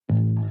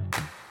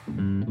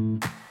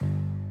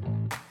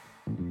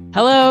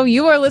Hello,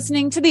 you are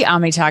listening to the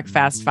OmniTalk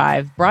Fast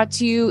Five, brought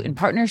to you in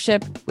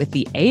partnership with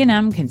the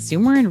A&M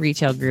Consumer and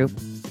Retail Group,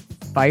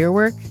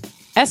 Firework,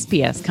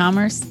 SPS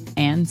Commerce,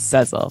 and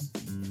Sezzle.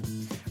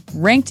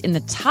 Ranked in the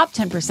top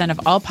 10%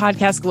 of all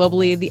podcasts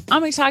globally, the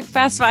OmniTalk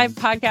Fast Five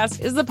podcast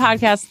is the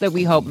podcast that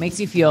we hope makes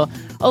you feel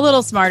a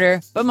little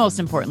smarter, but most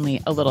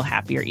importantly, a little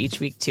happier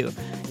each week too.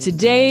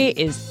 Today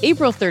is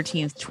April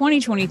 13th,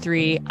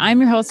 2023.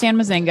 I'm your host, Ann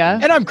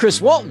Mazenga. And I'm Chris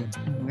Walton.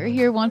 We're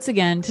here once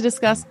again to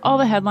discuss all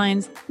the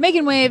headlines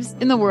making waves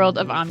in the world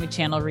of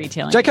omnichannel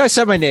retailing. Jack, how I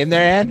said my name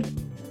there, Ann?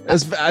 I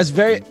was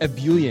very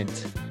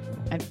ebullient.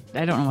 I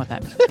don't know what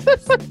that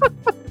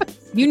means.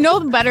 You know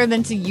better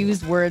than to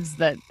use words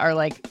that are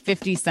like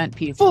 50-cent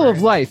pieces. Full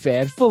of life,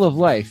 Ann. Full of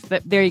life.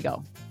 But there you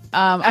go.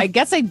 I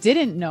guess I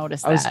didn't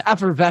notice that. I was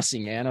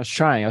effervescing, Ann. I was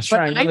trying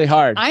really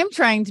hard. I'm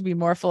trying to be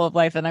more full of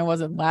life than I was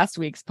in last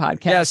week's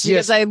podcast. Yes,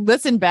 because I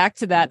listened back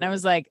to that and I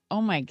was like,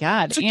 oh my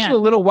God. It took you a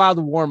little while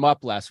to warm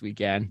up last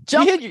weekend.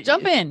 Jump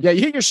in. Yeah,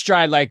 you hit your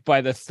stride like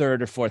by the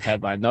third or fourth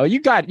headline. though. You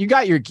got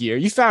your gear.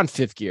 You found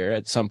fifth gear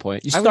at some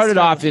point. You started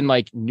off in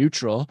like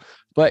neutral,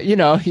 but you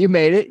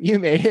made it.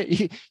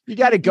 You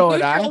got it going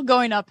neutral on.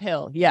 Going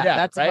uphill. Yeah,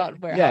 that's right? About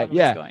where it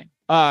was going.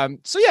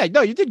 So yeah,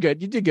 no, you did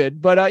good. You did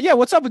good. But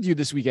what's up with you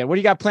this weekend? What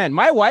do you got planned?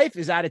 My wife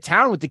is out of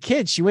town with the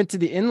kids. She went to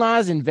the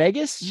in-laws in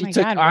Vegas. She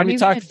took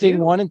OmniTalk Thing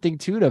 1 and Thing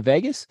 2 to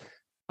Vegas.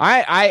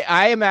 I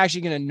am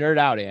actually gonna nerd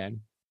out, Ann.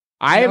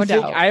 I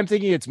am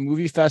thinking it's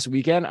Movie Fest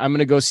weekend. I'm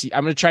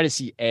gonna try to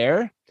see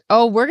Air.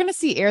 Oh, we're gonna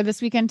see Air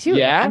this weekend too.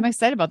 Yeah, I'm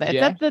excited about that.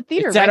 It's at the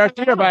theater. It's at our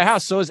theater by our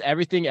house. So is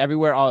Everything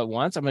Everywhere All at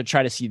Once. I'm gonna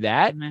try to see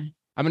that.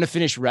 I'm going to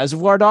finish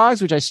Reservoir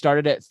Dogs, which I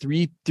started at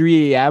 3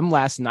 a.m.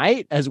 last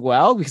night as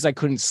well, because I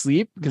couldn't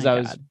sleep because I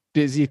was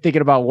busy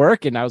thinking about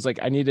work. And I was like,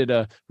 I needed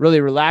a really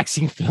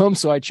relaxing film.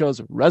 So I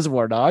chose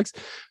Reservoir Dogs.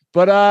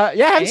 But I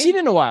haven't seen it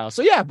in a while.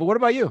 So yeah, but what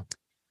about you?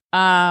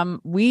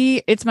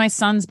 It's my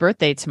son's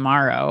birthday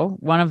tomorrow,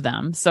 one of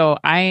them. So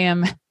I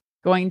am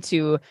going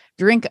to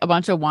drink a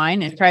bunch of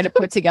wine and try to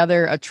put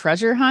together a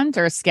treasure hunt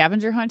or a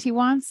scavenger hunt he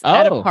wants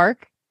at a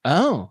park.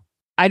 Oh.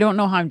 I don't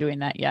know how I'm doing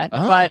that yet,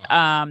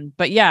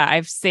 but yeah,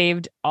 I've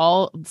saved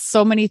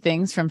so many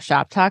things from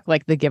Shop Talk,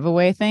 like the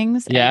giveaway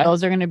things. Yeah. And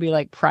those are going to be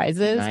like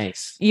prizes.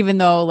 Nice. Even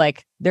though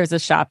like there's a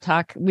Shop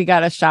Talk, we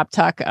got a Shop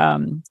Talk,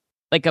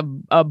 like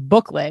a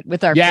booklet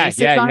with our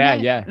faces on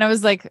it. Yeah. And I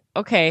was like,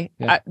 okay,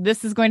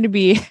 this is going to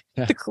be,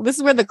 this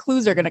is where the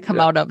clues are going to come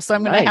out of. So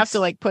I'm going to have to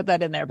like put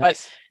that in there.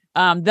 Nice.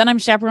 But then I'm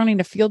chaperoning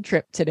a field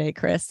trip today,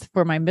 Chris,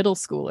 for my middle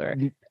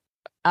schooler.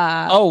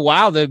 Oh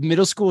wow, the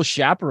middle school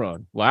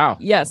chaperone. Wow.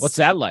 Yes. What's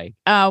that like?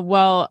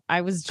 Well,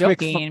 I was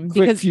joking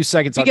quick few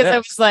seconds because I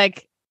was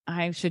like,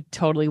 I should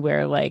totally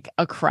wear like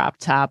a crop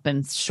top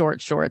and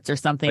short shorts or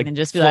something, like, and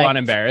just be like,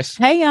 unembarrassed.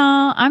 Hey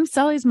y'all, I'm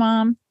Sully's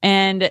mom.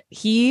 And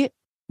he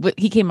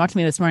came up to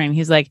me this morning.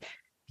 He's like,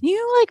 can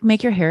you like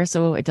make your hair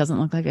so it doesn't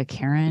look like a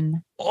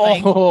Karen?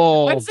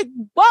 Oh, like,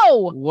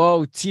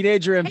 whoa,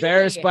 teenager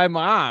embarrassed by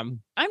mom.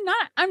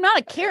 I'm not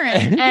a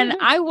Karen, and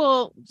I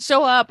will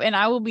show up and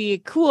I will be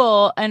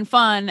cool and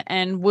fun,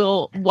 and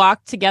we'll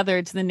walk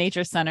together to the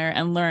nature center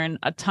and learn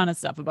a ton of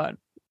stuff about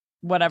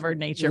whatever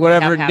nature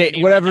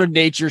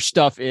nature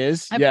stuff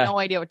is. I have no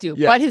idea what to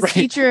do. But his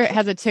teacher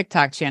has a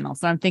TikTok channel,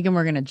 so I'm thinking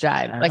we're gonna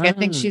jive. Like I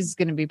think she's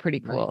gonna be pretty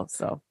cool.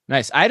 So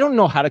nice. I don't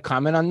know how to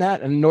comment on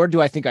that, and nor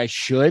do I think I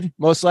should.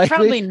 Most likely,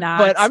 probably not.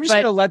 But I'm just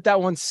gonna let that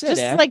one sit.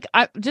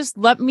 Just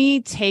let me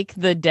take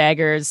the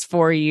daggers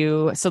for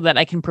you, so that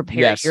I can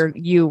prepare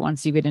you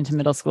once you get into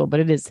middle school.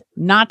 But it is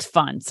not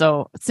fun.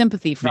 So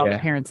sympathy for all the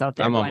parents out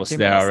there. I'm almost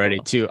there already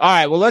too. All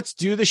right, well, let's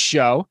do the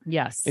show.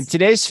 Yes. In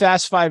today's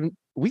Fast Five.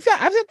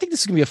 I think this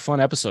is gonna be a fun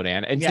episode,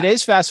 Ann. And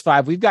today's Fast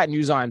Five, we've got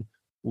news on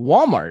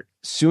Walmart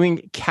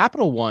suing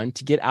Capital One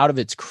to get out of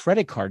its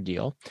credit card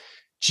deal,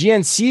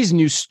 GNC's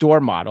new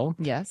store model,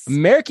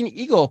 American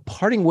Eagle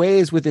parting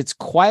ways with its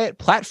quiet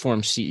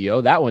platform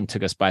CEO. That one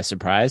took us by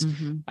surprise.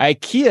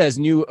 IKEA's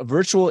new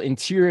virtual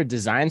interior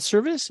design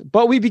service.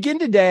 But we begin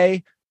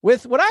today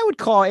with what I would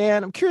call,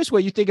 Ann, I'm curious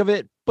what you think of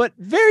it, but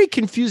very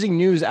confusing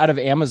news out of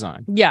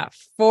Amazon. Yeah,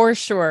 for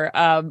sure.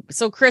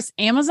 So, Chris,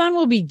 Amazon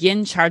will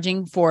begin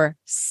charging for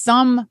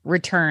some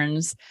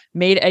returns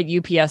made at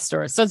UPS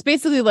stores. So it's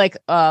basically like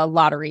a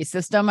lottery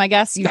system, I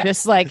guess. You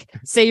just like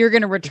say you're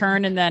going to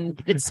return and then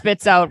it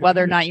spits out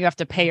whether or not you have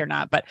to pay or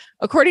not. But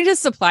according to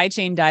Supply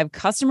Chain Dive,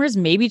 customers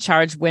may be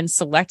charged when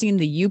selecting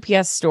the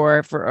UPS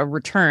store for a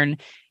return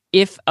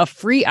if a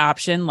free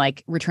option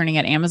like returning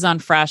at Amazon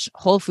Fresh,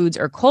 Whole Foods,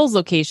 or Kohl's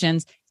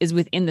locations is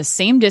within the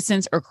same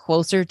distance or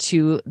closer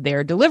to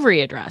their delivery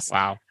address.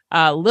 Wow.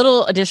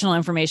 Little additional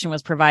information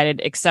was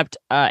provided, except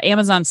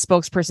Amazon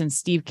spokesperson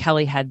Steve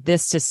Kelly had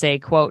this to say,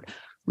 quote,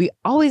 "We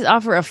always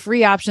offer a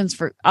free option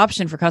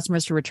for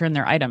customers to return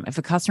their item. If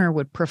a customer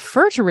would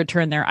prefer to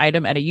return their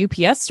item at a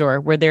UPS store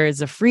where there is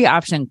a free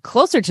option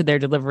closer to their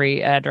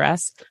delivery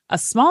address, a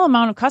small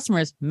amount of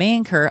customers may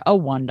incur a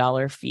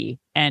 $1 fee."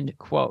 End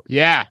quote.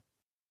 Yeah.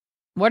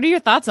 What are your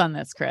thoughts on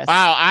this, Chris?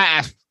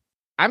 Wow.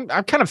 I'm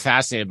kind of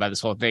fascinated by this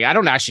whole thing. I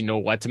don't actually know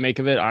what to make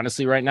of it,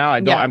 honestly, right now.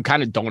 I'm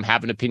kind of don't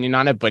have an opinion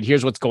on it, but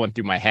here's what's going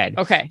through my head.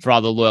 Okay. For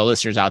all the loyal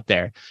listeners out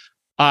there.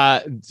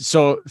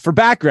 So for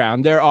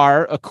background, there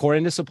are,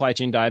 according to Supply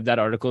Chain Dive, that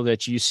article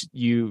that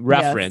you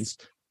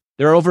referenced,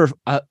 there are over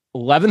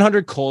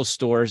 1,100 Kohl's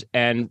stores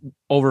and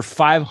over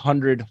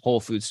 500 Whole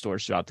Foods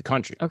stores throughout the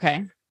country.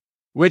 Okay.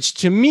 Which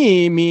to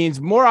me means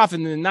more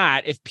often than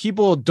not, if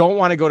people don't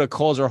want to go to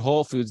Kohl's or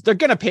Whole Foods, they're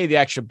going to pay the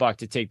extra buck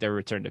to take their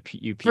return to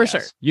UPS. For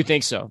sure. You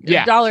think so?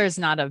 Yeah. $1 is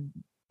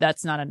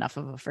that's not enough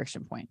of a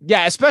friction point.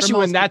 Yeah, especially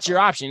when that's your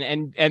option.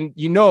 And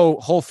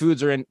Whole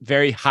Foods are in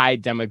very high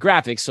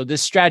demographics. So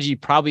this strategy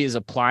probably is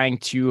applying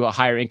to a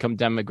higher income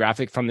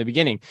demographic from the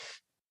beginning.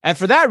 And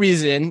for that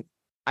reason,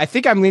 I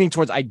think I'm leaning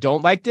towards I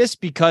don't like this,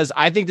 because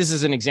I think this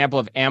is an example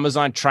of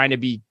Amazon trying to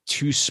be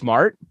too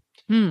smart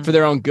for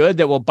their own good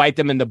that will bite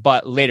them in the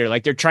butt later.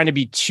 Like they're trying to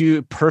be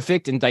too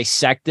perfect and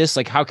dissect this.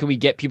 Like, how can we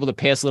get people to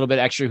pay us a little bit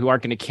extra who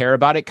aren't going to care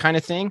about it, kind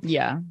of thing?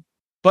 Yeah.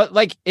 But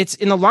like, it's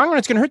in the long run,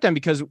 it's going to hurt them,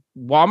 because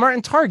Walmart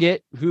and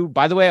Target, who,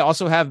 by the way,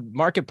 also have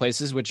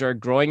marketplaces, which are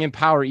growing in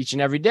power each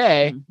and every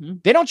day,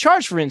 they don't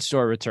charge for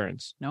in-store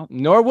returns. Nope.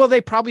 Nor will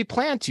they probably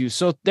plan to.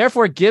 So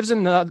therefore, it gives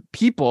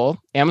people,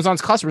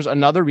 Amazon's customers,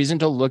 another reason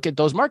to look at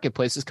those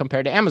marketplaces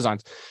compared to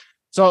Amazon's.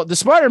 So the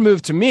smarter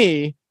move to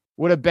me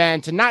would have been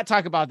to not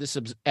talk about this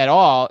at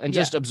all and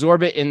just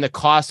absorb it in the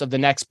cost of the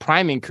next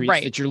Prime increase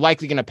that you're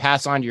likely going to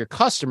pass on to your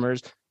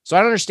customers. So I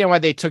don't understand why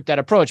they took that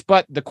approach.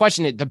 But the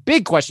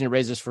big question it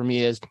raises for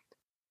me is,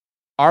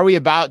 are we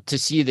about to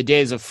see the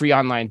days of free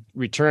online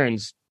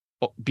returns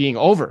being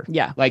over?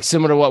 Yeah. Like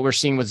similar to what we're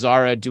seeing with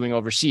Zara doing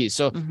overseas.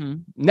 So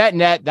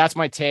net, that's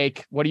my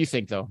take. What do you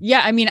think, though?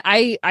 Yeah, I mean,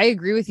 I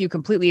agree with you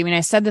completely. I mean,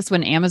 I said this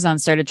when Amazon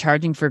started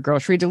charging for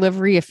grocery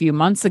delivery a few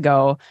months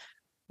ago.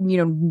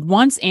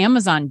 Once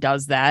Amazon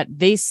does that,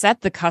 they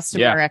set the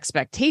customer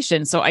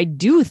expectation. So I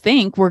do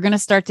think we're going to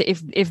start to,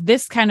 if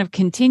this kind of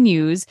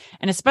continues,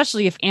 and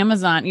especially if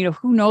Amazon,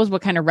 who knows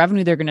what kind of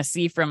revenue they're going to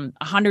see from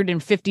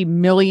 150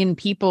 million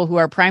people who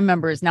are Prime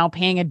members now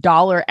paying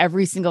 $1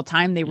 every single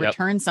time they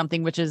return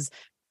something, which is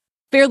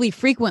fairly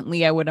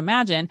frequently, I would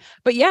imagine.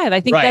 But yeah, I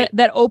think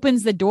that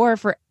opens the door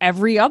for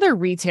every other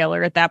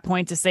retailer at that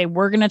point to say,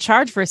 we're going to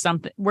charge for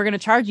something. We're going to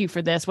charge you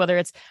for this, whether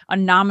it's a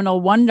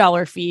nominal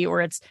 $1 fee or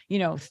it's,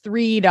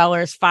 $3,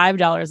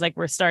 $5, like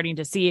we're starting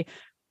to see.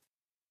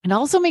 It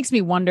also makes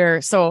me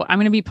wonder. So I'm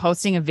going to be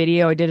posting a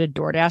video. I did a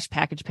DoorDash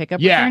package pickup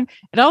return.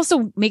 It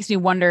also makes me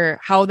wonder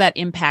how that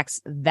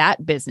impacts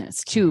that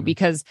business too,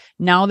 because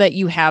now that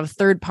you have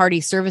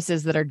third-party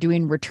services that are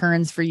doing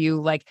returns for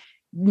you, like,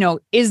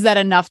 is that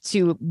enough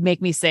to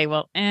make me say,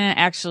 well,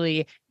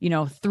 actually,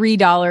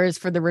 $3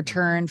 for the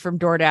return from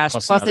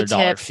DoorDash plus a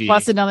tip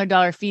plus another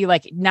 $1 fee.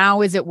 Like,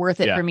 now is it worth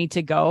it for me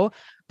to go?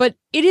 But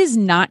it is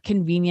not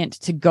convenient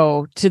to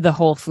go to the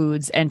Whole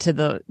Foods and to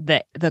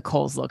the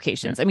Kohl's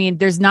locations. I mean,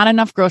 there's not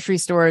enough grocery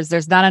stores.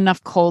 There's not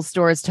enough Kohl's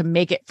stores to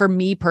make it for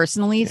me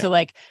personally. So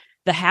like,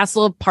 the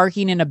hassle of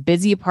parking in a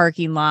busy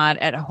parking lot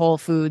at Whole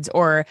Foods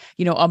or,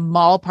 a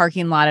mall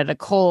parking lot at a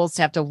Kohl's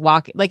to have to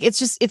walk. Like,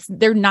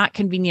 they're not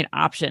convenient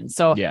options.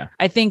 So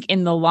I think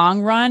in the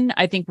long run,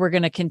 I think we're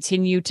going to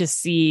continue to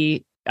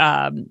see,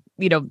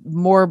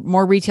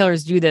 more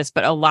retailers do this,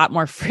 but a lot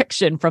more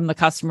friction from the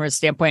customer's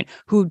standpoint,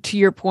 who, to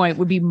your point,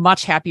 would be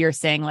much happier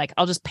saying like,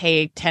 I'll just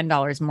pay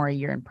 $10 more a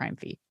year in Prime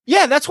fee.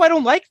 Yeah, that's why I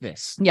don't like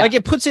this. Yeah. Like,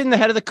 it puts it in the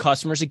head of the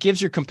customers. It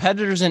gives your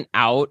competitors an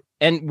out,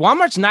 and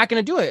Walmart's not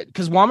going to do it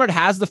because Walmart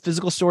has the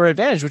physical store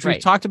advantage, which we've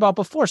talked about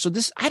before. So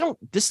this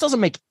doesn't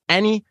make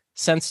any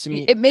sense to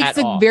me. It makes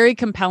a very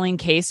compelling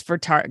case for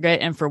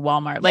Target and for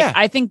Walmart. Like,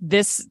 I think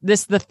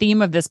the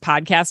theme of this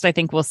podcast, I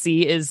think we'll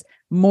see, is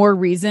more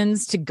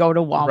reasons to go to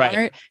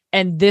Walmart,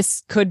 and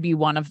this could be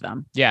one of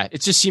them. Yeah,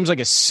 it just seems like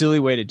a silly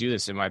way to do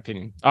this, in my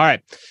opinion. All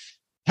right.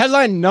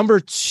 Headline number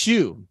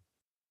 2.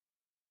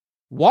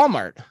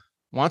 Walmart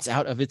wants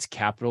out of its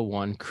Capital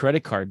One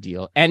credit card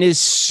deal and is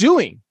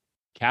suing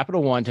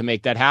Capital One to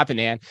make that happen.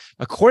 And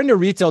according to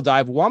Retail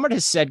Dive, Walmart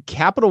has said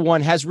Capital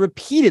One has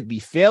repeatedly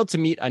failed to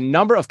meet a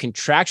number of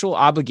contractual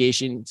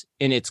obligations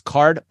in its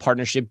card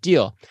partnership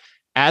deal,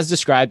 as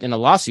described in a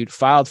lawsuit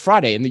filed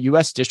Friday in the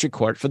U.S. District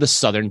Court for the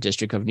Southern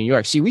District of New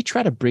York. See, we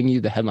try to bring you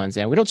the headlines,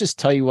 and we don't just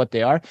tell you what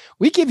they are.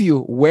 We give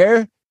you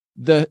where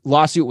the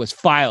lawsuit was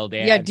filed.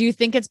 And... Yeah. Do you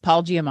think it's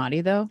Paul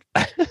Giamatti, though?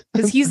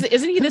 Because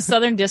isn't he the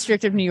Southern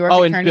District of New York?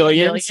 Oh, in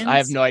Billions? I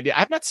have no idea.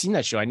 I've not seen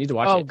that show. I need to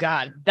watch it. Oh,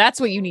 God.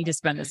 That's what you need to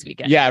spend this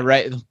weekend. Yeah,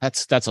 right.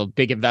 That's a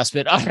big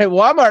investment. All right.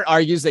 Walmart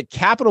argues that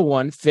Capital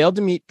One failed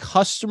to meet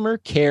customer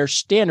care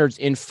standards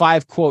in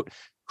 5, quote,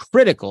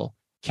 critical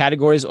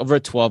categories over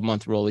a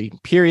 12-month rolling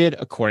period,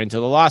 according to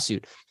the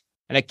lawsuit.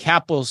 And a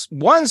Capital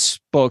One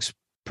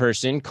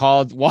spokesperson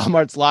called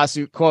Walmart's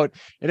lawsuit, quote,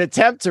 an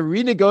attempt to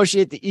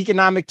renegotiate the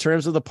economic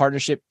terms of the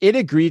partnership it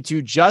agreed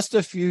to just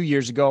a few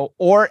years ago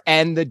or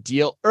end the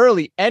deal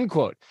early, end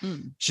quote.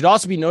 Should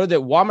also be noted that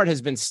Walmart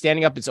has been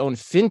standing up its own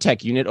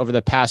fintech unit over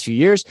the past few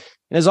years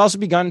and has also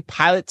begun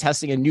pilot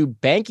testing a new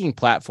banking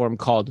platform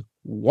called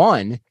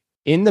One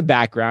in the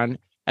background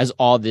as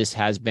all this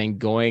has been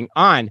going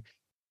on.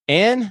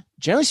 And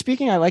generally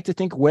speaking, I like to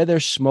think where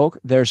there's smoke,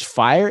 there's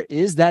fire.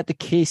 Is that the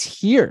case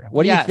here?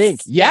 What do you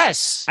think?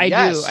 Yes, I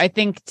do. I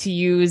think, to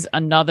use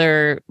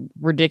another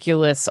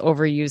ridiculous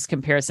overused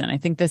comparison, I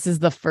think this is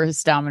the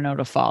first domino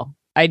to fall.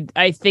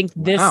 I think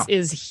this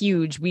is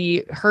huge.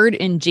 We heard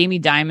in Jamie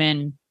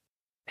Dimon,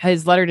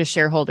 his letter to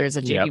shareholders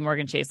at JP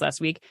Morgan Chase last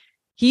week,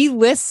 he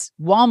lists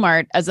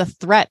Walmart as a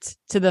threat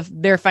to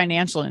their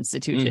financial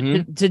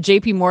institution, to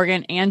JP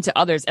Morgan and to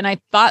others. And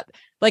I thought,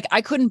 like,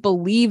 I couldn't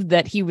believe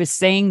that he was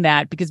saying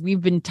that, because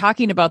we've been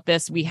talking about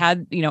this. We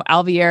had,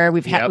 Alvier,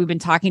 we've been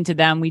talking to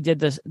them. We did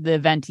the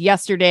event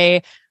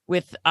yesterday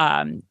with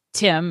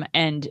Tim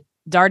and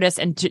Dardis,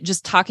 and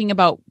just talking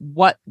about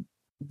what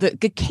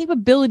the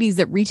capabilities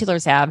that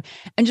retailers have,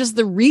 and just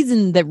the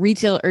reason that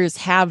retailers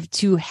have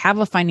to have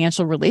a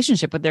financial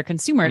relationship with their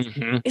consumers,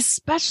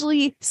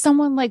 especially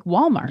someone like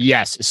Walmart.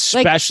 Yes,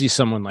 especially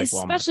someone like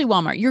Walmart. Especially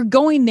Walmart. You're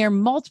going there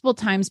multiple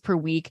times per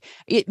week.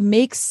 It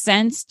makes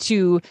sense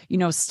to,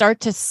 start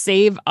to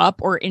save up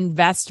or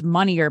invest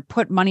money or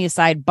put money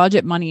aside,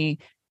 budget money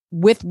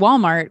with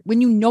Walmart,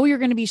 when you're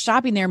going to be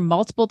shopping there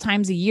multiple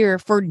times a year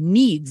for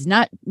needs,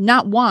 not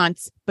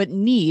wants, but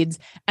needs.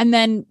 And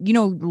then,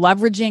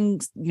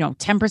 leveraging,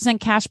 10%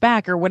 cash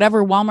back or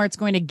whatever Walmart's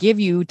going to give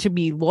you to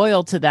be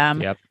loyal to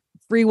them.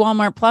 Free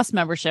Walmart Plus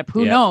membership.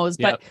 Who knows?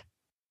 But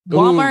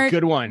Walmart,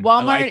 good one.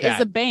 Walmart is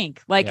a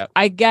bank.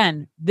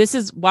 Again, this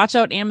is, watch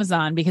out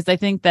Amazon, because I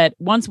think that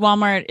once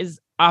Walmart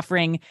is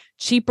offering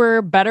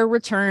cheaper, better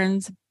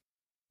returns,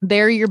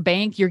 they're your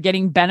bank, you're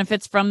getting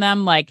benefits from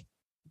them.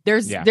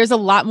 There's a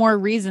lot more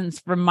reasons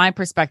from my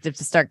perspective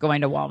to start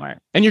going to Walmart.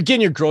 And you're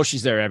getting your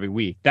groceries there every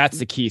week. That's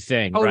the key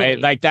thing,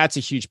 right? That's a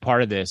huge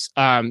part of this.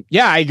 I mean,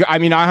 I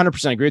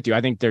 100% agree with you.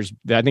 I think there's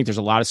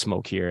a lot of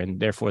smoke here, and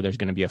therefore there's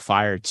going to be a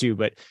fire too.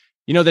 But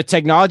the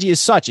technology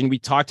is such, and we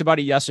talked about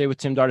it yesterday with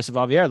Tim Dardis of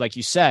Alvier, like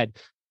you said,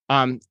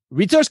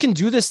 retailers can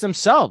do this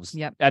themselves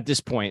at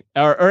this point,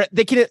 or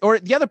they can, or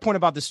the other point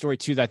about this story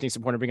too, that I think is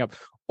important to bring up,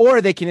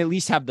 or they can at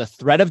least have the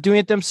threat of doing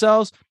it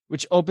themselves,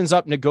 which opens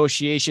up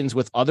negotiations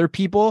with other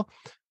people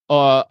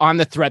on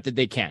the threat that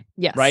they can.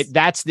 Yes. Right.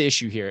 That's the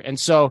issue here. And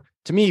so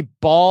to me,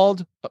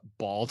 bold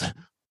baller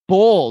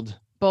move.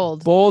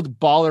 Bold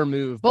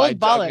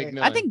baller.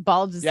 I think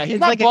bald is, he's is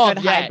not like bald a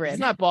good yet. hybrid. He's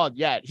not bald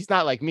yet. He's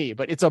not like me,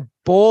 but it's a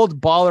bold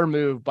baller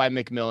move by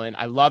McMillan.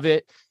 I love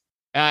it.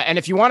 And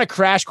if you want a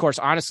crash course,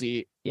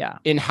 honestly,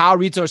 in how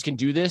retailers can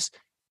do this,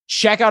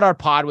 check out our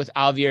pod with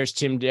Alvier's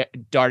Tim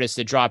Dardis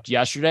that dropped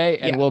yesterday,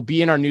 and we'll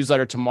be in our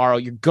newsletter tomorrow.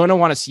 You're going to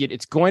want to see it.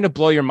 It's going to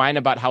blow your mind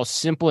about how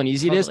simple and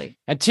easy it is.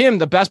 And Tim,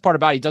 the best part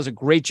about it, he does a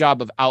great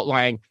job of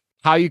outlining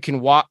how you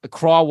can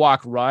crawl,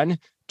 walk, run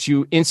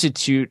to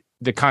institute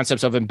the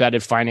concepts of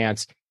embedded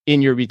finance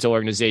in your retail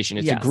organization.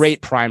 It's a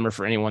great primer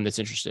for anyone that's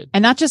interested.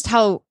 And not just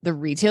how the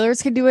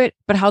retailers can do it,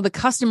 but how the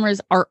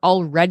customers are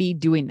already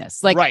doing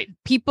this.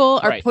 People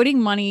are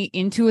putting money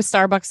into a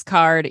Starbucks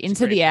card,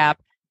 into the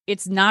app.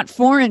 It's not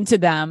foreign to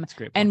them.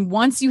 And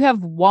once you have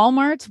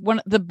Walmart,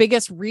 the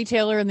biggest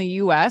retailer in the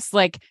US,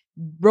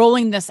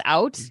 rolling this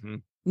out,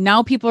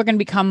 now people are going to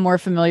become more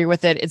familiar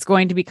with it. It's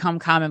going to become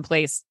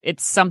commonplace.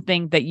 It's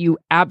something that you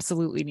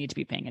absolutely need to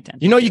be paying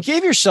attention to. You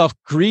gave yourself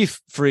grief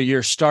for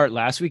your start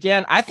last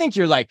weekend. I think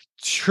you're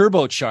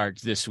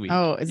turbocharged this week.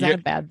 Oh, is that a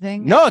bad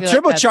thing? No,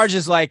 turbocharged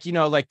is like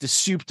the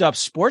souped up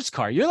sports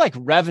car. You're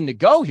revving to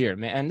go here,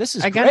 man. This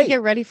is I got to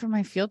get ready for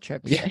my field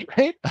trip. Yeah,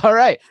 right? All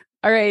right.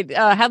 All right.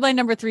 Headline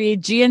number 3,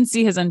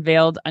 GNC has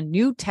unveiled a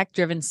new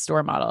tech-driven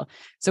store model.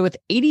 So with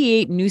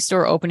 88 new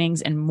store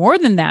openings and more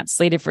than that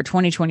slated for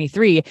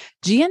 2023,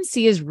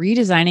 GNC is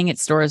redesigning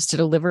its stores to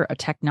deliver a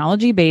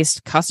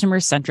technology-based,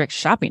 customer-centric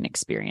shopping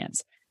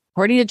experience.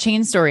 According to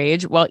Chain Store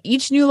Age, while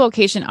each new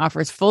location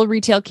offers full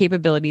retail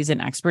capabilities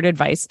and expert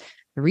advice,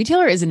 the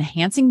retailer is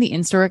enhancing the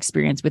in-store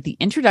experience with the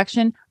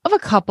introduction of a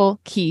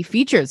couple key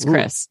features,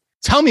 Chris.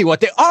 Tell me what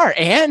they are,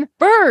 Anne.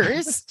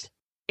 First,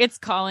 it's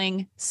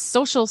calling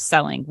social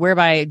selling,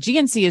 whereby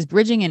GNC is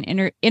bridging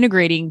and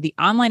integrating the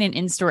online and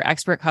in-store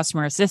expert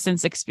customer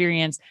assistance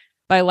experience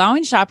by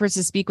allowing shoppers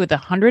to speak with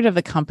 100 of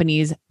the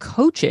company's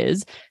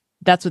coaches.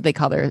 That's what they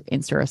call their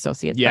in-store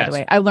associates, by the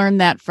way. I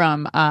learned that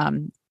from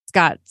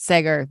Scott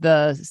Sager,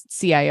 the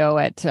CIO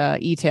at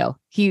e-tail.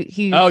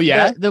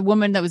 The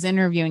woman that was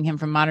interviewing him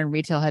from Modern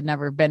Retail had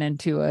never been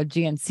into a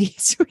GNC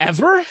store.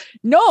 Ever?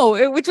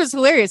 No, which was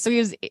hilarious. So he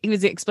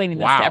was explaining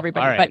this to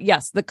everybody. Right. But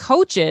yes, the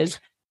coaches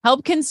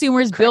help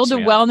consumers build a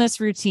wellness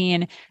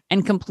routine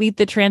and complete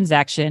the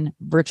transaction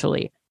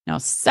virtually. Now,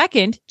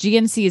 second,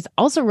 GNC is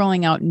also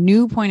rolling out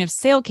new point of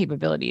sale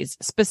capabilities,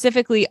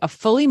 specifically a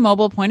fully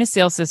mobile point of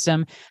sale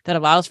system that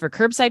allows for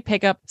curbside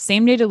pickup,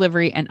 same-day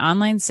delivery, and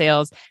online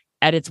sales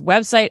at its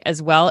website,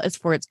 as well as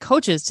for its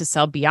coaches to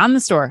sell beyond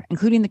the store,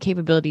 including the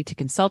capability to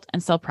consult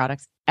and sell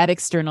products at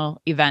external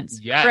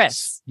events. Yes.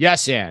 Chris.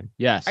 Yes, Anne.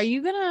 Yes. Are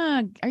you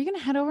gonna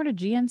head over to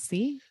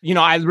GNC?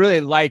 I really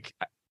like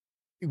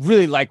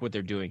really like what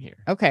they're doing here.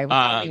 Okay.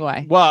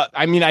 Why? Well,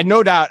 I mean, I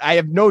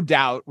have no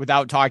doubt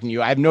without talking to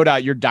you, I have no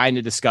doubt you're dying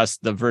to discuss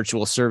the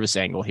virtual service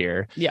angle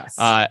here. Yes.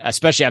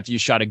 Especially after you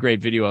shot a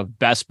great video of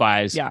Best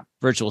Buy's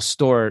virtual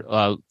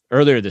store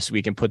earlier this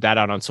week and put that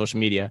out on social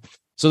media.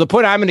 So the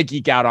point I'm going to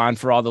geek out on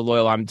for all the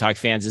loyal OmniTalk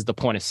fans is the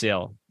point of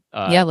sale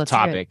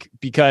topic,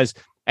 because,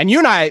 and you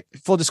and I,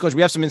 full disclosure,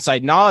 we have some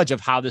inside knowledge of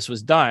how this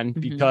was done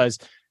because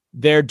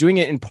they're doing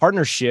it in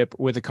partnership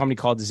with a company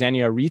called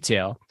Xenia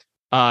Retail.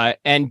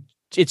 And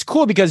it's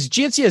cool because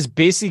GNC has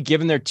basically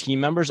given their team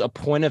members a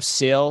point of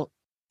sale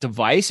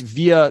device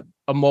via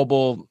a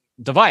mobile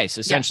device,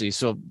 essentially.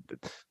 So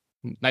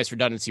nice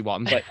redundancy,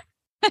 Walton,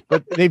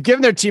 but they've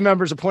given their team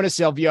members a point of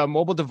sale via a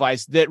mobile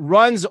device that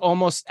runs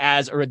almost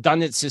as a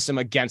redundant system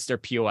against their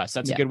POS.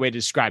 That's a good way to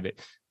describe it,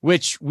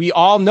 which we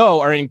all know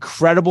are an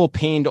incredible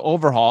pain to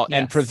overhaul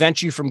and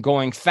prevent you from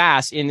going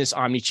fast in this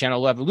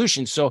omni-channel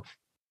evolution. So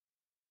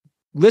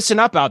listen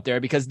up out there,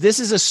 because this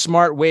is a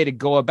smart way to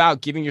go about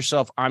giving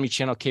yourself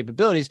omni-channel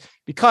capabilities,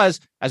 because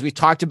as we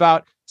talked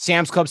about,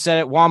 Sam's Club said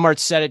it, Walmart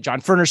said it,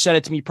 John Furner said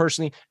it to me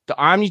personally, the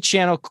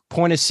omni-channel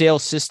point of sale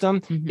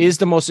system is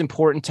the most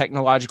important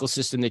technological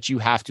system that you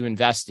have to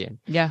invest in.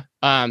 Yeah.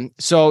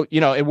 So,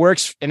 it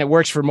works, and it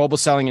works for mobile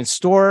selling in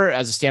store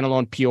as a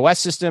standalone POS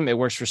system. It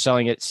works for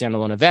selling at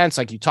standalone events,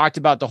 like you talked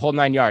about, the whole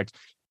 9 yards.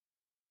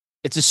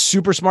 It's a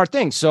super smart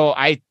thing. So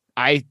I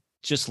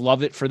just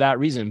love it for that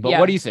reason. But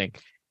what do you think?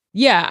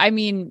 Yeah, I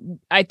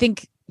mean, I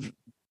think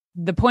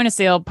the point of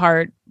sale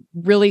part,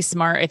 really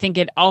smart. I think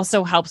it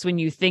also helps when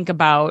you think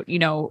about,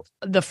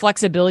 the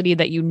flexibility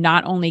that you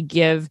not only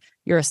give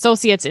your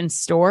associates in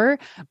store,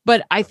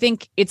 but I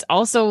think it's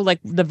also like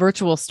the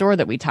virtual store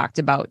that we talked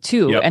about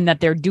too, and that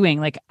they're doing.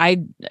 Like,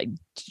 I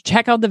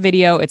check out the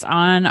video. It's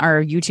on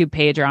our YouTube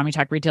page, our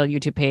OmniTalk Retail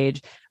YouTube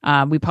page.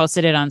 We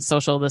posted it on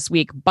social this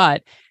week,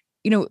 but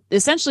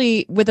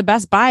essentially with a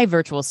Best Buy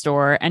virtual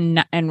store,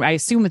 and I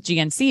assume with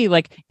GNC,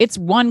 like, it's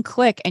one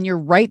click and you're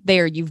right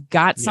there. You've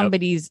got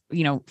somebody's,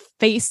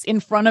 face in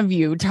front of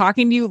you,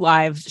 talking to you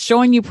live,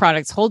 showing you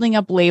products, holding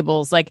up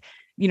labels, like,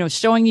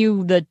 showing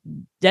you the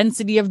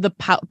density of the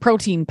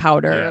protein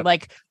powder,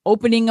 like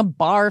opening a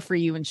bar for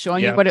you and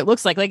showing you what it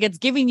looks like. Like, it's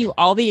giving you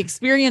all the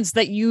experience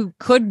that you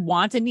could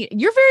want and need.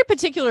 You're very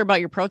particular about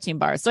your protein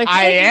bars, so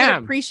I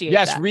am. Appreciate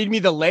that. Read me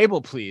the label,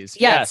 please.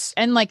 Yes.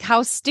 And like,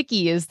 how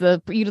sticky is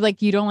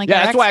you don't like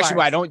that's why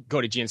I don't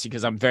go to GNC,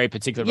 because I'm very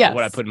particular about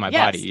what I put in my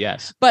body.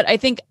 Yes. But I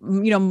think,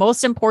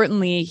 most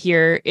importantly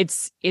here,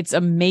 it's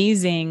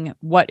amazing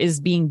what is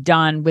being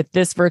done with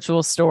this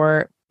virtual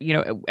store,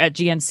 at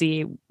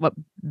GNC, what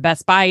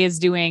Best Buy is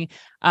doing.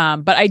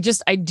 But I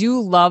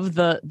do love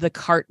the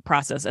cart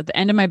process. At the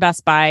end of my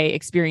Best Buy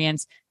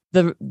experience,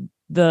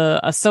 the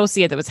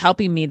associate that was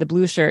helping me, the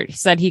blue shirt, he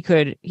said he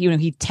could,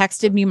 he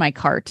texted me my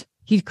cart.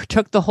 He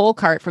took the whole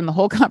cart from the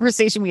whole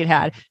conversation we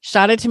had,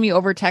 shot it to me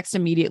over text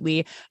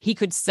immediately. He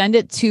could send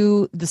it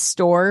to the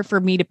store for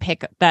me to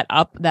pick that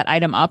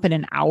item up in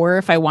an hour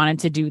if I wanted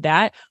to do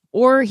that.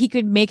 Or he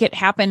could make it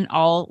happen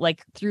all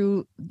like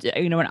through,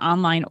 an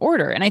online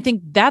order. And I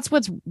think that's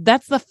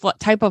the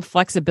type of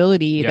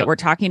flexibility that we're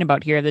talking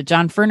about here, that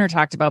John Furner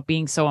talked about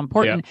being so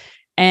important.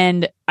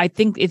 And I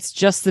think it's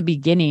just the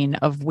beginning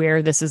of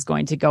where this is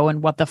going to go,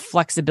 and what the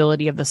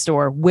flexibility of the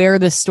store, where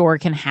the store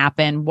can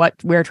happen,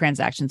 where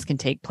transactions can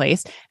take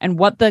place, and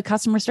what the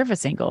customer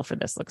service angle for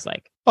this looks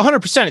like.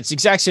 100%. It's the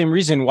exact same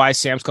reason why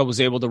Sam's Club was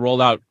able to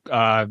roll out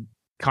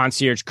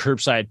concierge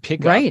curbside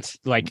pickup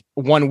like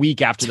 1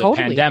 week after the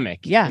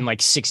pandemic, in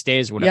like 6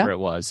 days, whatever it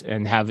was,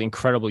 and have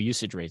incredible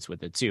usage rates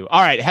with it too.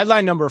 All right,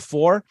 headline number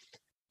 4.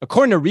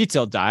 According to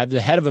Retail Dive,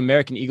 the head of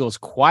American Eagle's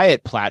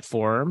Quiet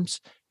Platforms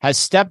has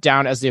stepped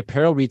down as the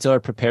apparel retailer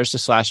prepares to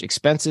slash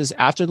expenses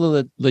after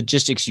the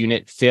logistics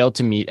unit failed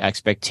to meet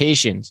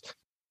expectations.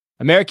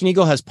 American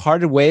Eagle has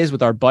parted ways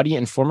with our buddy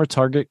and former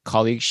Target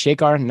colleague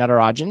Shekhar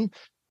Natarajan,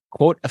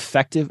 quote,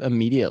 effective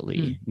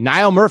immediately.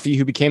 Niall Murphy,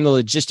 who became the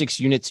logistics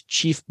unit's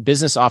chief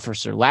business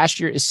officer last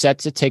year, is set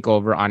to take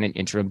over on an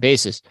interim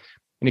basis.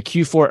 In a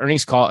Q4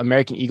 earnings call,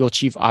 American Eagle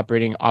Chief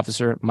Operating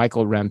Officer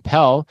Michael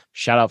Rempel,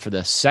 shout out for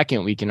the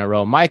second week in a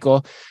row,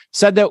 Michael,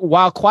 said that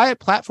while Quiet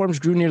Platforms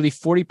grew nearly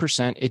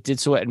 40%, it did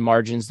so at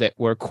margins that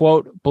were,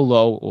 quote,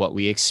 below what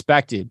we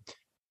expected.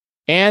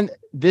 And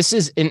this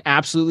is an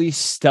absolutely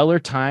stellar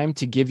time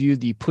to give you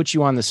the put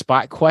you on the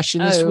spot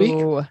question this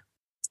week.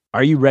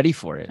 Are you ready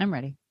for it? I'm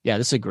ready. Yeah,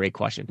 this is a great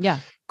question. Yeah.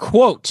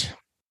 Quote,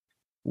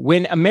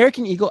 when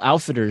American Eagle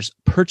Outfitters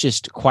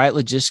purchased Quiet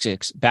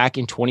Logistics back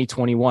in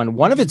 2021,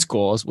 one of its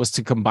goals was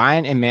to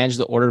combine and manage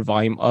the order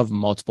volume of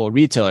multiple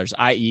retailers,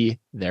 i.e.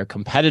 their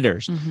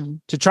competitors,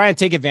 to try and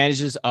take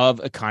advantages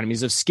of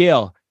economies of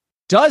scale.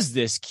 Does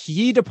this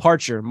key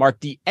departure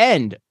mark the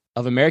end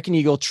of American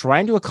Eagle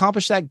trying to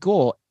accomplish that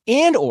goal,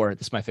 or,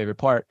 this is my favorite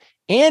part,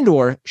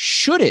 or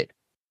should it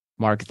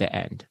mark the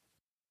end?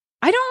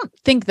 I don't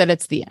think that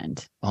it's the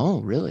end.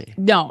 Oh, really?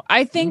 No,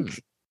 I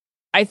think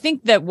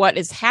that what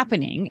is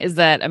happening is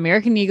that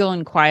American Eagle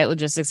and Quiet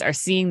Logistics are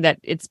seeing that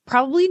it's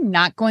probably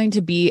not going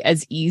to be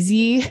as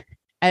easy.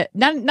 Not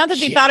that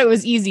they thought it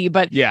was easy,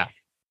 but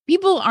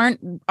people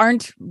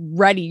aren't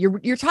ready.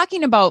 You're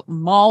talking about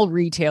mall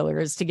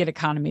retailers to get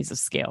economies of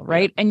scale,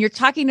 right? Yeah. And you're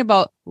talking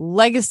about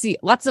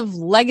lots of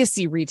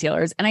legacy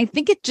retailers. And I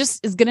think it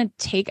just is going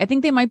to I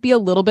think they might be a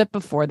little bit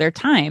before their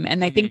time.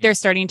 And I think they're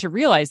starting to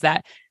realize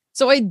that.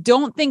 So I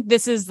don't think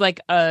this is like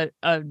a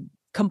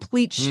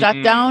complete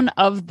shutdown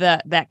of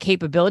that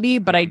capability,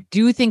 but I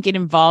do think it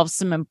involves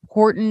some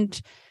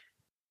important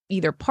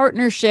either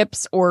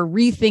partnerships or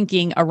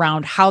rethinking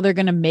around how they're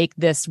going to make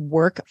this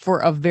work for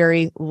a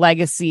very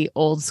legacy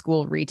old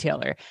school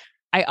retailer.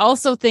 I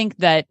also think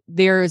that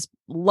there's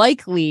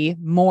likely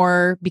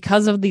more,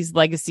 because of these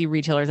legacy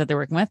retailers that they're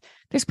working with,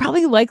 there's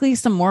probably likely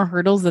some more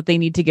hurdles that they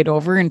need to get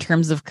over in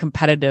terms of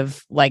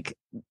competitive, like,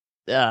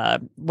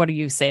 what do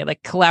you say?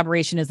 Like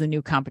collaboration is the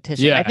new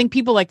competition. Yeah. I think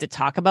people like to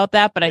talk about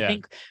that, but I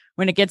think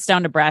when it gets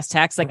down to brass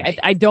tacks, like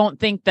I don't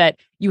think that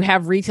you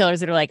have retailers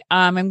that are like,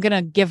 I'm going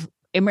to give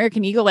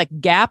American Eagle, like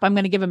Gap, I'm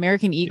going to give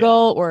American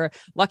Eagle or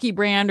Lucky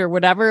Brand or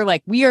whatever.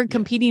 Like we are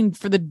competing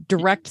for the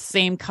direct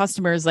same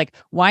customers. Like,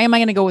 why am I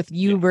going to go with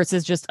you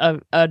versus just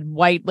a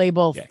white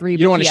label 3? You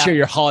don't want to share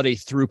your holiday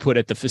throughput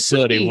at the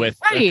facility with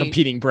a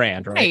competing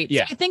brand, right?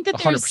 Yeah. So I think that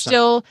there's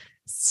 100%.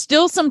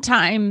 Still some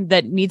time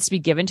that needs to be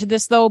given to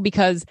this though,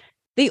 because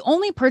they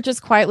only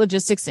purchased Quiet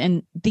Logistics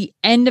in the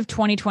end of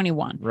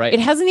 2021. Right.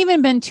 It hasn't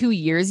even been 2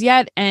 years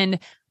yet. And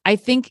I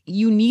think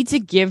you need to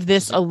give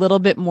this a little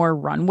bit more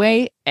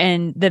runway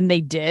than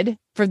they did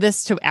for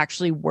this to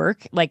actually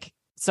work. Like,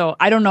 so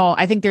I don't know.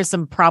 I think there's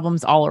some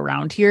problems all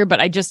around here, but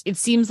it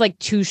seems like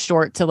too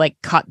short to like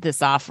cut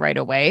this off right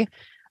away.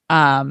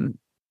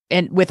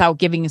 And without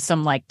giving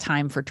some like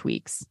time for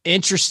tweaks.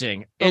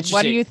 Interesting.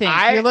 What do you think?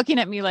 You're looking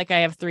at me like I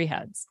have 3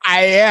 heads.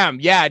 I am.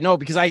 Yeah, no,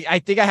 because I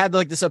think I had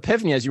like this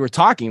epiphany as you were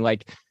talking,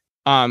 like,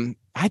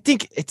 I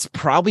think it's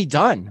probably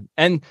done.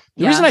 And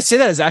the reason I say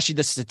that is actually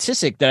the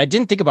statistic that I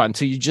didn't think about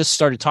until you just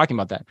started talking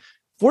about that.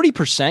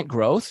 40%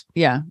 growth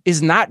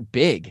is not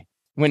big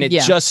when it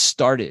just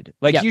started.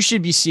 Like you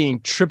should be seeing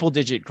triple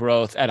digit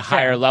growth at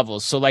higher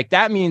levels. So like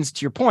that means,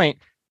 to your point,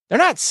 they're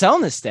not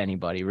selling this to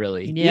anybody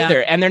really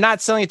either. And they're not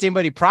selling it to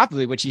anybody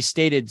properly, which he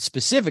stated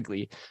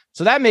specifically.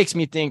 So that makes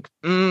me think,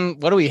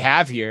 what do we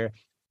have here?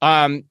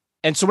 And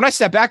so when I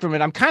step back from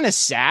it, I'm kind of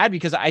sad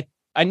because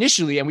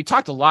initially, and we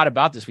talked a lot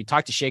about this, we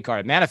talked to Shekar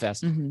at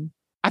Manifest.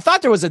 I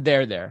thought there was a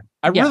there.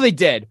 I really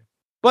did.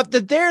 But the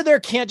there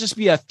can't just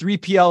be a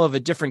 3PL of a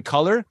different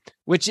color,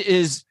 which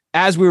is,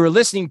 as we were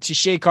listening to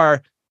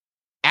Shekar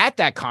at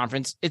that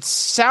conference, it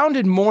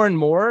sounded more and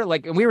more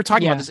like, and we were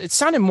talking about this, it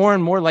sounded more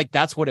and more like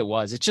that's what it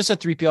was. It's just a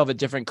 3PL of a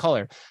different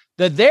color.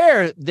 The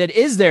there that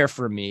is there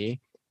for me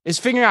is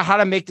figuring out how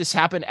to make this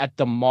happen at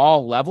the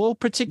mall level,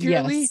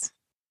 particularly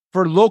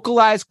for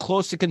localized,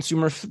 close to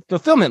consumer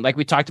fulfillment, like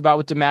we talked about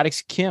with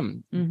Dematic's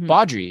Kim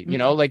Baudry. You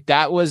know, like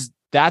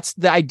that's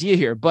the idea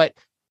here. But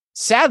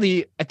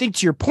sadly, I think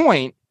to your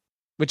point,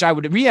 which I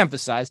would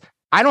reemphasize,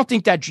 I don't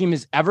think that dream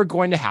is ever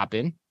going to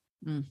happen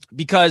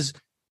because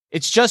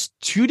it's just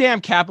too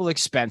damn capital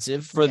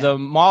expensive for the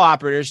mall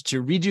operators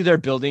to redo their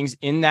buildings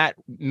in that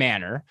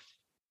manner.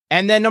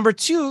 And then number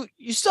 2,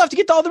 you still have to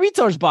get all the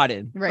retailers bought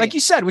in, like you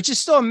said, which is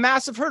still a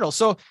massive hurdle.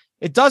 So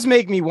it does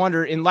make me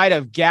wonder, in light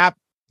of Gap,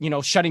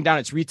 shutting down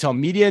its retail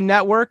media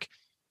network,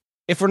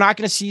 if we're not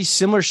going to see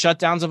similar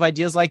shutdowns of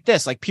ideas like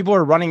this. Like, people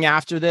are running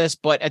after this,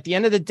 but at the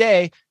end of the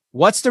day,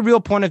 what's the real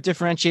point of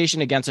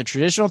differentiation against a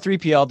traditional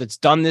 3PL that's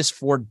done this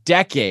for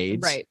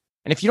decades? Right.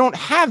 And if you don't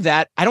have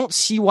that, I don't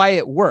see why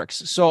it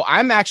works. So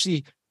I'm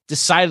actually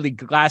decidedly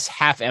glass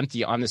half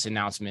empty on this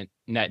announcement.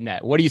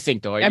 Net. What do you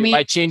think, though?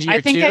 Changing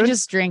your tune? I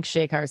just drink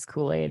Shekar's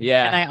Kool-Aid.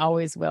 Yeah. And I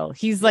always will.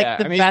 He's like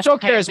the best. He's so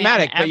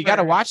charismatic, but you got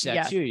to watch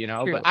that too,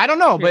 True. But I don't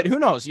know, but who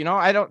knows?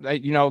 I don't,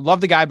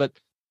 love the guy, but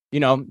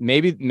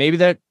maybe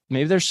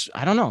there's,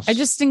 I don't know. I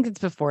just think it's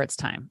before its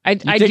time. I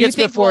think it's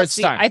before its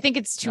time. I think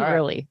it's too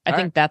early. I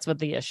think that's what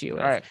the issue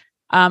is. All right.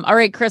 All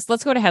right, Chris,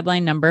 let's go to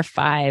headline number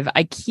 5.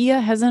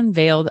 IKEA has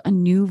unveiled a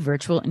new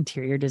virtual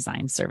interior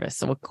design service.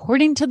 So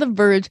according to The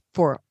Verge,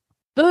 for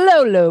the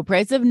low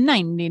price of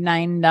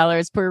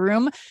 $99 per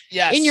room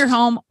in your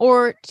home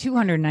or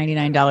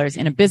 $299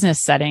 in a business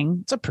setting.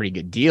 It's a pretty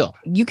good deal.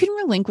 You can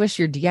relinquish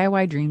your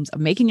DIY dreams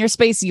of making your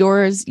space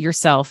yours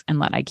yourself and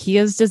let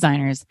IKEA's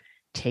designers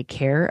take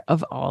care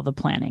of all the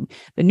planning.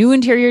 The new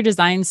interior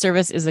design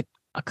service is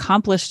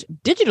accomplished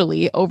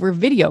digitally over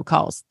video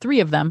calls, 3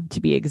 of them to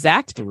be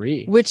exact,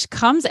 3, which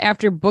comes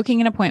after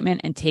booking an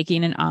appointment and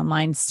taking an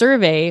online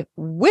survey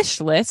wish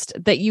list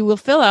that you will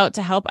fill out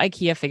to help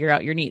IKEA figure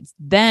out your needs.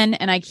 Then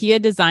an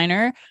IKEA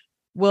designer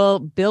will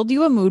build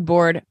you a mood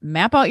board,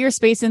 map out your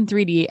space in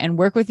 3D, and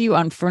work with you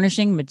on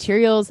furnishing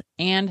materials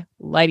and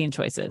lighting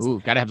choices. Ooh,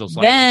 gotta have those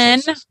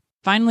lighting choices.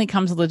 Finally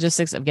comes the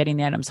logistics of getting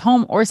the items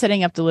home or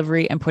setting up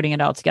delivery and putting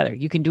it all together.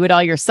 You can do it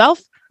all yourself,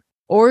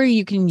 or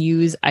you can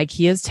use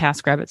IKEA's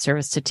TaskRabbit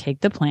service to take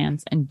the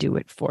plans and do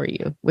it for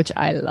you, which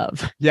I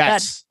love.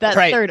 Yes. That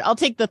third. I'll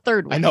take the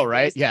third one. I know,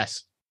 right?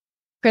 Yes.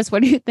 Chris,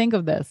 what do you think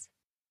of this?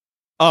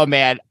 Oh,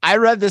 man. I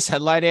read this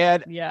headline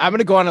ad. Yeah. I'm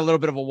going to go on a little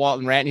bit of a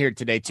Walton rant here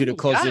today, too, to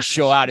close this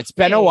show out. It's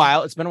been a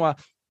while.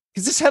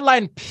 Because this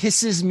headline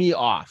pisses me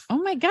off. Oh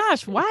my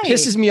gosh, why? It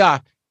pisses me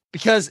off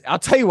because I'll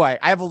tell you why.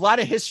 I have a lot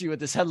of history with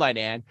this headline,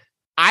 Ann.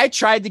 I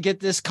tried to get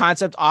this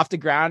concept off the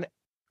ground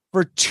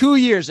for 2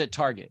 years at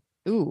Target.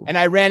 Ooh. And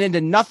I ran into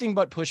nothing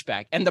but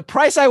pushback. And the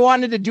price I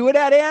wanted to do it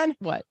at, Ann,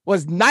 what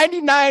was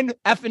 $99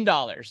 effing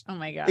dollars. Oh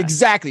my god.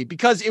 Exactly.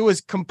 Because it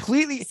was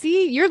completely.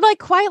 See, you're like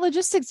Quiet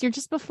Logistics. You're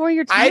just before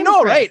your time. I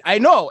know, right? I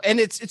know. And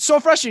it's so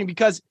frustrating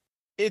because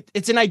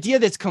it's an idea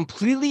that's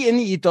completely in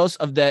the ethos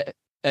of the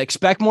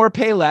expect more,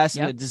 pay less,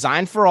 and the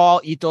design for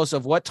all ethos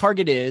of what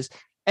Target is.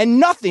 And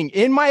nothing,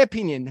 in my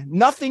opinion,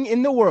 nothing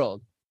in the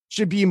world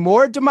should be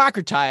more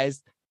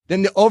democratized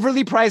than the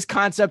overly priced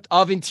concept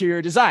of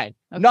interior design.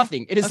 Okay.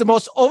 Nothing. It is the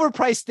most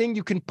overpriced thing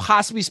you can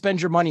possibly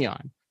spend your money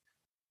on.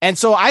 And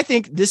so I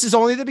think this is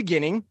only the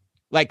beginning.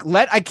 Like,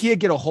 let IKEA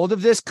get a hold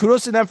of this.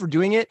 Kudos to them for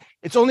doing it.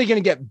 It's only going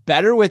to get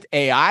better with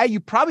AI. You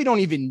probably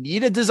don't even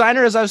need a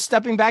designer, as I was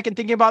stepping back and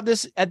thinking about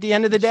this at the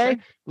end of the day.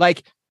 Sure.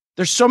 Like,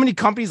 there's so many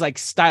companies, like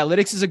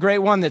Stylytics is a great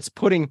one that's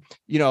putting,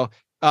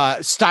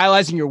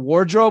 stylizing your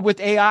wardrobe with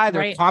AI.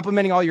 They're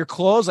complementing all your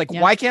clothes. Like,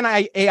 why can't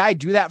AI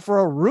do that for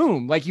a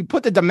room? Like, you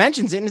put the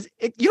dimensions in.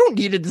 You don't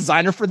need a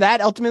designer for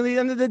that ultimately at the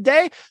end of the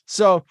day.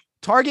 So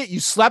Target, you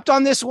slept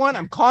on this one.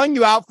 I'm calling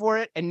you out for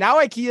it. And now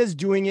IKEA is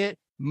doing it.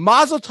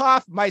 Mazel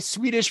tov, my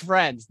Swedish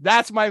friends.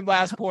 That's my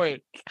last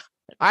point.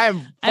 I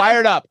am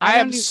fired up. I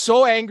am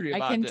so angry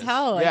about this.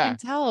 I can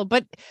tell.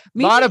 But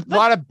maybe,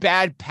 lot of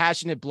bad,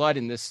 passionate blood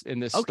in this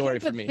story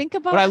for me.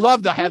 But I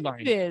love the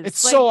headline. It's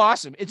so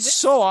awesome. It's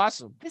so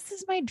awesome. This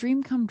is my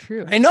dream come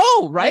true. I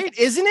know, right? Like,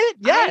 isn't it?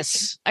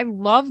 Yes. I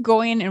love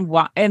going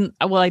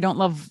I don't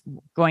love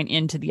going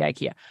into the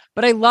IKEA,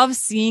 but I love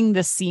seeing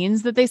the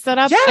scenes that they set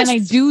up. Yes. And I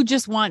do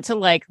just want to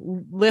like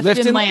lift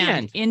and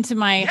land into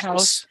my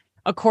house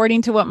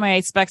according to what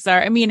my specs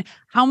are. I mean,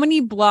 how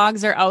many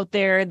blogs are out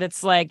there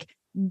that's like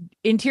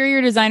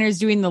interior designers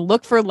doing the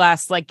look for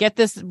less, like get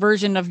this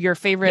version of your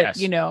favorite,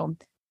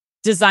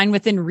 design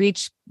within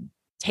reach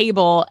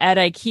table at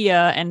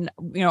IKEA and,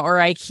 or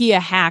IKEA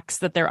hacks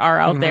that there are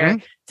out there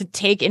to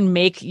take and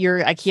make your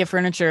IKEA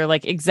furniture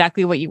like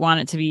exactly what you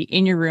want it to be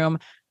in your room.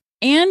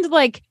 And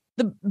like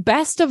the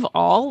best of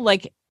all,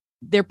 like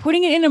they're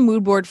putting it in a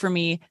mood board for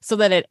me so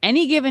that at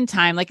any given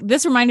time, like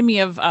this reminded me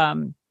of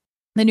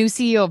the new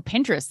CEO of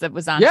Pinterest that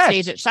was on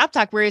stage at Shop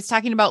Talk, where he's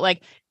talking about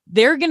like,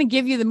 they're going to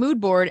give you the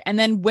mood board. And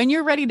then when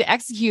you're ready to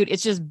execute,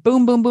 it's just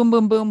boom, boom, boom,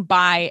 boom, boom,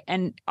 buy.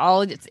 And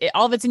all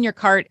of it's in your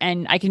cart.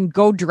 And I can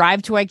go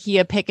drive to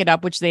IKEA, pick it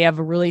up, which they have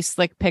a really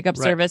slick pickup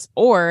service,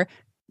 or,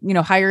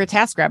 hire a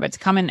TaskRabbit to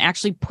come and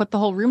actually put the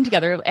whole room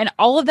together. And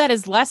all of that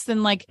is less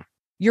than like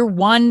your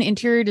one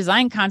interior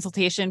design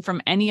consultation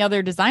from any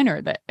other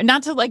designer. That,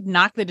 not to like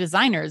knock the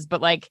designers,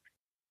 but like,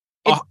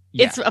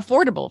 it's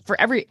affordable for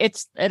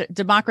it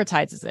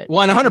democratizes it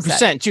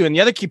 100% too. And the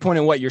other key point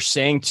in what you're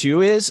saying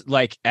too is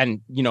like,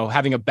 and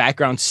having a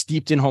background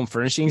steeped in home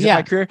furnishings in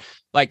my career,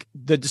 like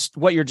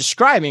what you're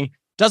describing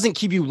doesn't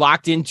keep you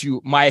locked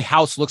into my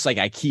house looks like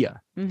IKEA,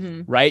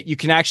 right? You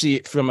can actually,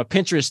 from a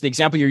Pinterest, the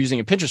example you're using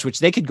in Pinterest, which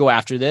they could go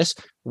after this,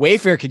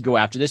 Wayfair could go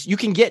after this. You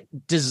can get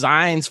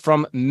designs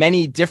from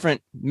many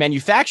different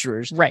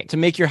manufacturers, to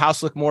make your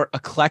house look more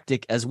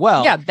eclectic as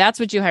well. Yeah, that's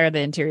what you hire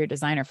the interior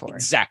designer for.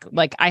 Exactly.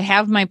 Like I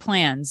have my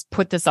plans,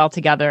 put this all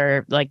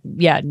together, like,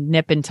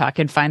 nip and tuck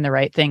and find the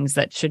right things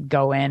that should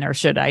go in, or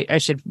I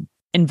should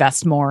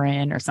invest more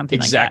in or something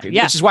like that.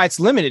 Yeah. Which is why it's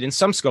limited in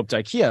some scope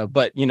to IKEA.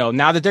 But,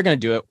 now that they're going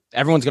to do it,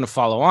 everyone's going to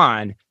follow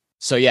on.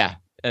 So,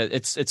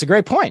 it's a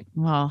great point.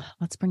 Well,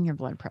 let's bring your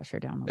blood pressure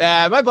down.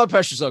 My blood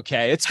pressure's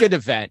okay. It's good to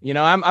vent.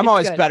 I'm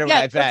always good. Better when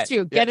I vent.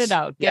 Too. Get it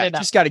out. Get it out.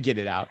 Just got to get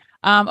it out.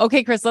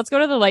 Okay, Chris, let's go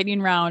to the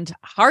lightning round.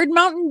 Hard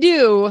Mountain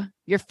Dew,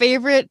 your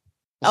favorite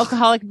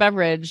alcoholic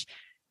beverage.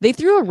 They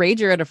threw a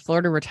rager at a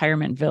Florida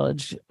retirement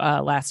village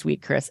last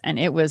week, Chris, and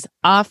it was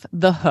off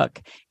the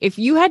hook. If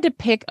you had to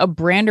pick a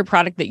brand or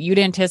product that you'd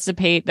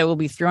anticipate that will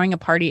be throwing a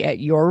party at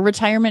your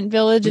retirement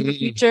village in the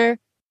future,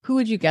 who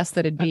would you guess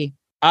that it'd be?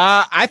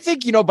 I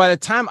think, by the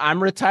time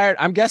I'm retired,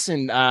 I'm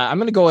guessing I'm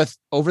going to go with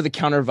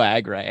over-the-counter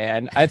Viagra.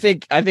 And I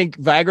think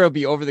Viagra will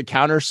be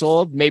over-the-counter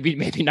sold. Maybe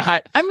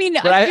not. I mean,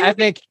 but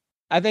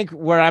I think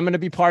where I'm going to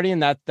be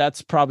partying,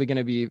 that's probably going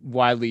to be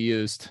widely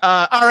used.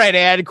 All right,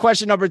 Ed,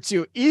 question number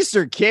 2.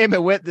 Easter came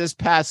and went this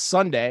past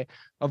Sunday.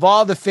 Of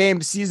all the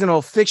famed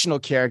seasonal fictional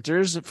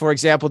characters, for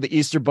example, the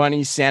Easter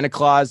Bunny, Santa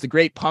Claus, the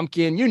Great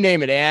Pumpkin, you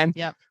name it, Anne.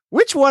 Yep.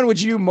 Which one would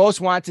you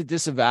most want to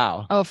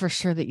disavow? Oh, for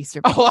sure, the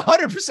Easter Bunny. Oh,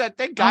 100%.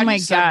 Thank God. Oh my you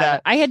said God.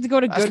 that. I had to go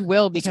to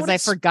Goodwill because I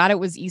forgot it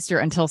was Easter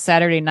until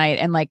Saturday night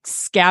and like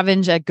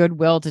scavenge at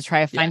Goodwill to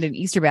try to find an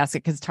Easter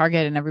basket because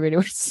Target and everybody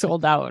was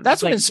sold out.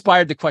 That's what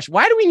inspired the question.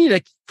 Why do we need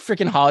a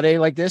freaking holiday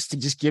like this to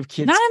just give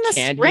kids not in the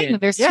candy spring?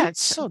 There's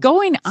so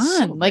going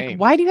on. So like,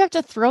 why do you have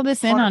to throw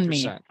this in on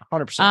me?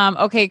 100%.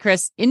 Okay,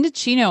 Chris.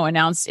 Indochino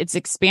announced it's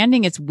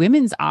expanding its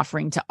women's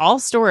offering to all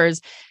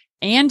stores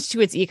and to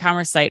its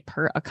e-commerce site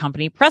per a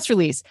company press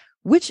release.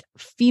 Which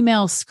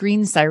female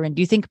screen siren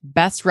do you think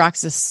best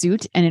rocks a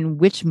suit, and in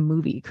which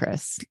movie,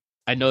 Chris?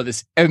 I know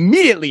this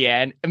immediately,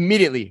 Anne.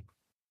 Immediately.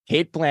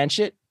 Kate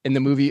Blanchett in the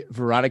movie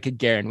Veronica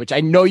Guerin, which I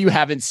know you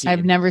haven't seen.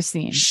 I've never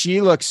seen.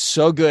 She looks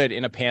so good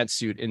in a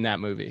pantsuit in that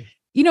movie.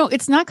 You know,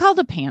 it's not called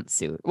a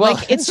pantsuit. Well,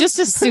 like, it's just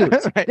a suit.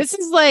 Right. This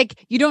is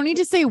like, you don't need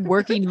to say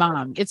working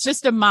mom. It's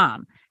just a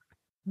mom.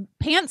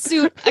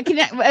 Pantsuit. I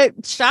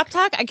cannot, Shop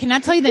Talk, I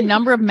cannot tell you the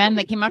number of men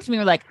that came up to me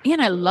and were like,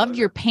 Ann, I loved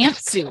your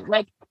pantsuit.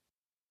 Like,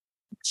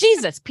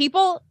 Jesus,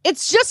 people,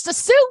 it's just a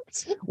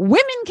suit.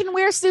 Women can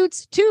wear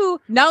suits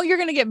too. Now you're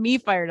going to get me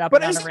fired up.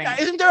 But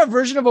isn't there a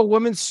version of a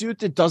women's suit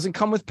that doesn't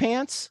come with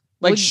pants?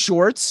 Like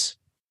shorts?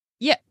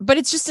 Yeah, but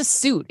it's just a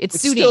suit.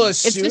 It's suiting. Still a It's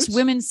suit? just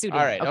women's suiting.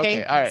 All right,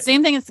 okay, all right.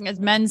 Same thing as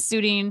men's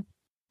suiting.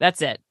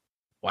 That's it.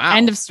 Wow.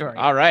 End of story.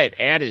 All right.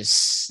 Ann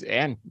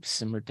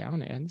simmered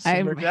down, Ann.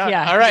 Simmered down.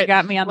 Yeah, all right. You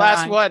got me on the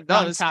last one.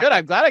 No, that's topic. good.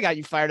 I'm glad I got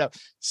you fired up.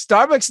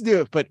 Starbucks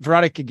knew, but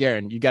Veronica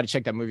Guerin, you got to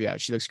check that movie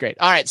out. She looks great.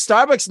 All right.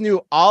 Starbucks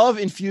knew olive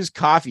infused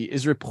coffee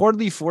is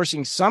reportedly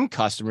forcing some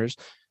customers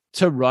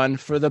to run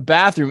for the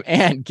bathroom.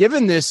 And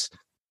given this,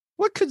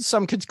 what could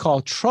some kids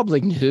call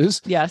troubling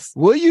news? Yes.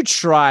 Will you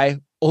try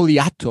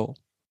Oleato?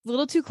 A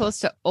little too close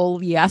to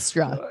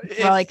Oleestra,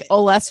 or like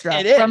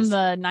Olestra from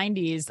the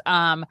 90s.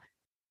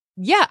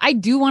 Yeah, I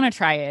do want to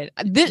try it.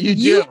 I'm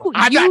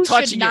not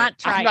touching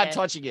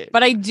it.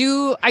 But I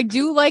do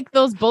like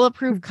those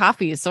bulletproof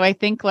coffees. So I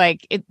think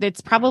like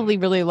it's probably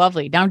really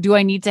lovely. Now, do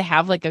I need to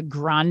have like a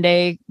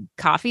grande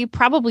coffee?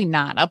 Probably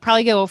not. I'll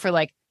probably go for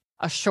like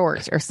a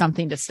short or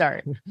something to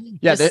start.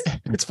 Yeah,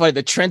 it's funny.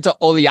 The Trenta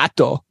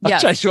Oleato.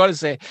 Yes. I just want to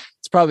say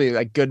it's probably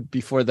like good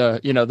before the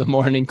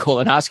morning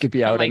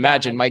colonoscopy. I would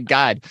imagine. My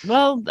God.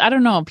 Well, I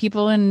don't know.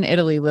 People in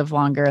Italy live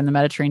longer and the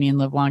Mediterranean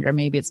live longer.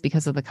 Maybe it's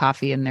because of the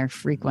coffee and their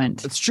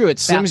frequent. It's true. It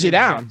slims you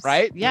down,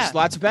 right? Yeah. There's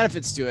lots of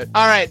benefits to it.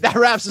 All right. That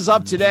wraps us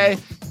up today.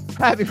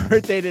 Happy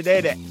birthday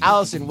today to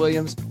Allison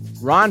Williams,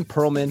 Ron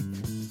Perlman,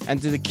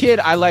 and to the kid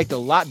I liked a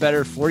lot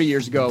better 40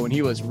 years ago when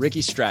he was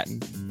Ricky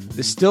Stratton.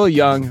 The still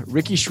young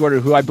Ricky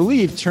Schwarter, who I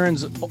believe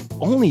turns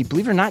only,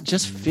 believe it or not,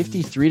 just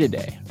 53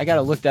 today. I got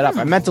to look that up.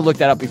 I meant to look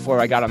that up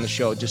before I got on the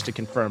show just to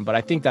confirm, but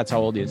I think that's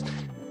how old he is.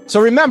 So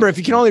remember, if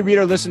you can only read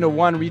or listen to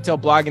one retail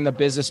blog in the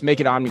business,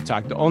 make it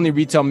OmniTalk, the only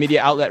retail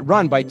media outlet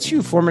run by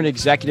two former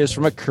executives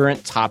from a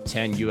current top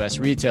 10 U.S.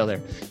 retailer.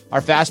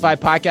 Our Fast Five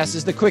podcast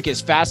is the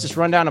quickest, fastest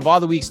rundown of all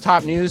the week's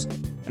top news,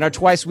 and our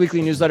twice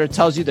weekly newsletter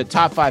tells you the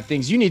top 5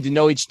 things you need to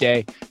know each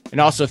day, and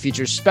also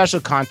features special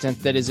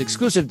content that is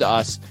exclusive to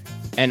us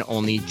and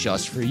only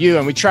just for you.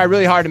 And we try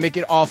really hard to make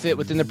it all fit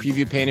within the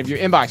preview pane of your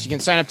inbox. You can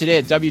sign up today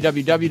at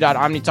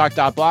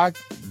www.omnitalk.blog.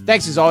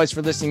 Thanks as always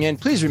for listening in.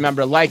 Please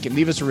remember to like and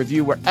leave us a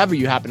review wherever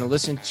you happen to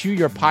listen to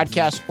your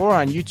podcast or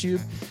on YouTube.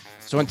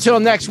 So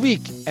until next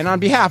week, and on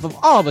behalf of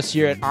all of us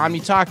here at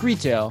OmniTalk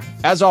Retail,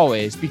 as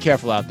always, be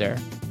careful out there.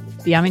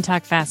 The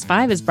OmniTalk Fast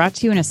 5 is brought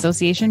to you in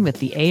association with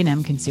the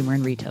A&M Consumer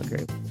and Retail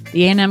Group.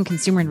 The A&M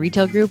Consumer and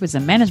Retail Group is a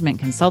management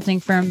consulting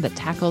firm that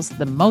tackles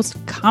the most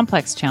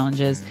complex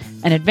challenges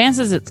and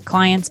advances its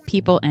clients,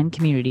 people, and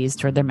communities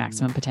toward their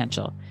maximum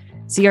potential.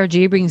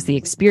 CRG brings the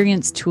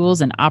experience,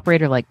 tools, and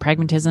operator-like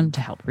pragmatism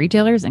to help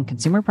retailers and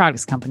consumer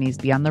products companies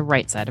be on the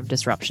right side of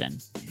disruption.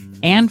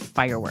 And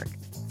Firework.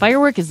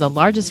 Firework is the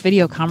largest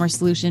video commerce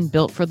solution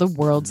built for the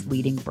world's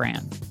leading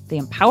brands. They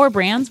empower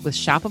brands with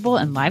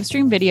shoppable and live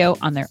stream video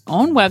on their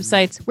own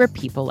websites where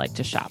people like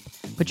to shop.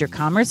 Put your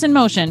commerce in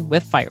motion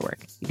with Firework.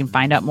 You can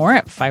find out more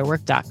at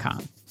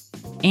firework.com.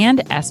 And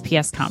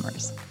SPS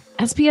Commerce.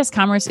 SPS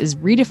Commerce is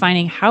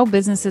redefining how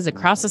businesses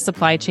across the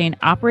supply chain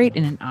operate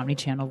in an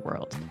omnichannel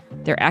world.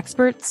 Their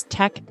experts,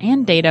 tech,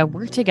 and data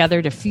work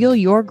together to fuel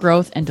your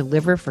growth and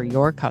deliver for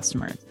your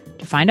customers.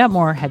 To find out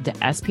more, head to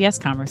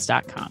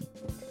spscommerce.com.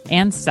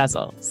 And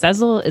Sezzle.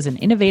 Sezzle is an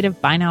innovative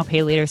buy now,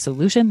 pay later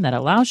solution that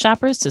allows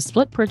shoppers to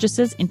split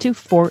purchases into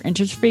 4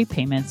 interest-free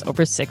payments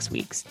over 6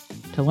 weeks.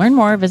 To learn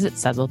more, visit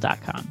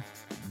Sezzle.com.